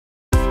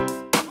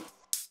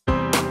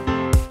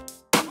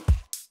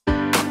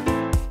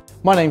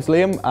My name's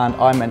Liam and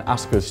I'm an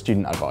askUS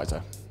student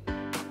advisor.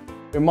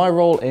 My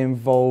role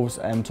involves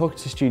talking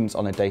to students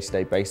on a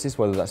day-to-day basis,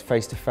 whether that's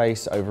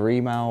face-to-face, over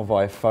email,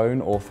 via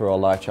phone or through our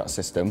live chat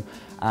system.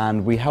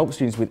 And we help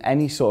students with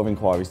any sort of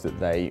inquiries that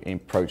they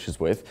approach us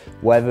with,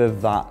 whether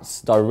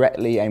that's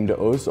directly aimed at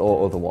us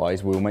or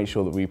otherwise. We'll make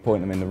sure that we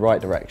point them in the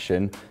right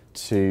direction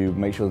to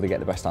make sure they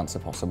get the best answer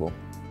possible.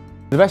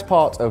 The best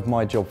part of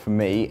my job for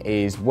me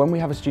is when we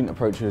have a student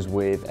approach us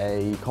with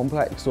a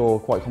complex or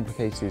quite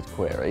complicated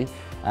query,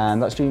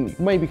 and that student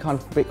may be kind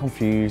of a bit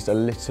confused, a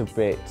little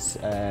bit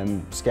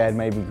scared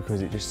maybe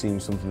because it just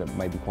seems something that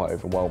may be quite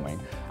overwhelming.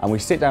 And we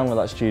sit down with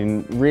that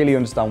student, really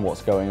understand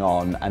what's going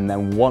on, and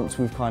then once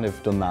we've kind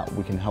of done that,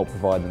 we can help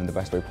provide them the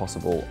best way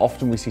possible.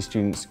 Often we see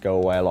students go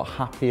away a lot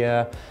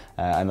happier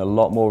and a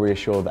lot more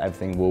reassured that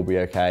everything will be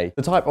okay.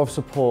 The type of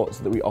support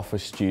that we offer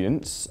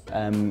students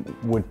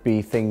would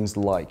be things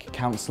like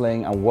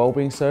counselling and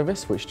wellbeing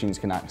service, which students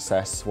can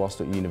access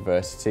whilst at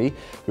university.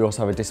 We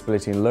also have a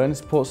disability and learning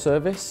support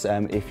service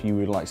if you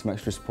would like some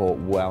extra support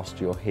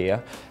whilst you're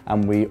here.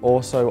 And we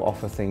also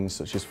offer things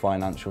such as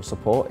financial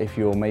support if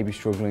you're maybe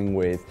struggling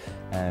with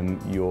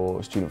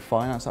your student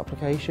finance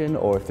application,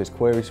 or if there's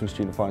queries from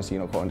student finance that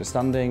you're not quite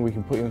understanding, we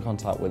can put you in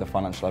contact with a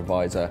financial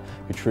advisor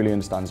who truly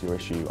understands your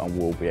issue and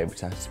will be able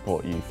to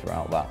support you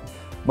throughout that.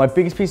 My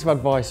biggest piece of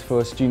advice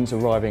for students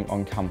arriving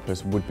on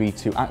campus would be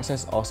to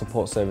access our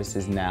support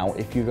services now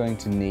if you're going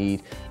to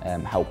need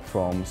help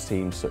from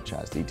teams such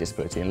as the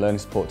Disability and Learning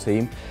Support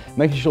team.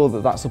 Making sure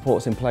that that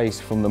support's in place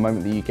from the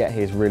moment that you get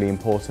here is really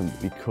important,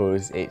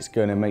 because it's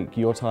going to make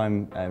your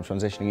time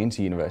transitioning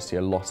into university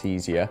a lot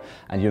easier,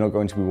 and you're not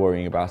going to be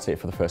worrying about it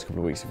for the first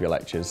couple of weeks of your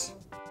lectures.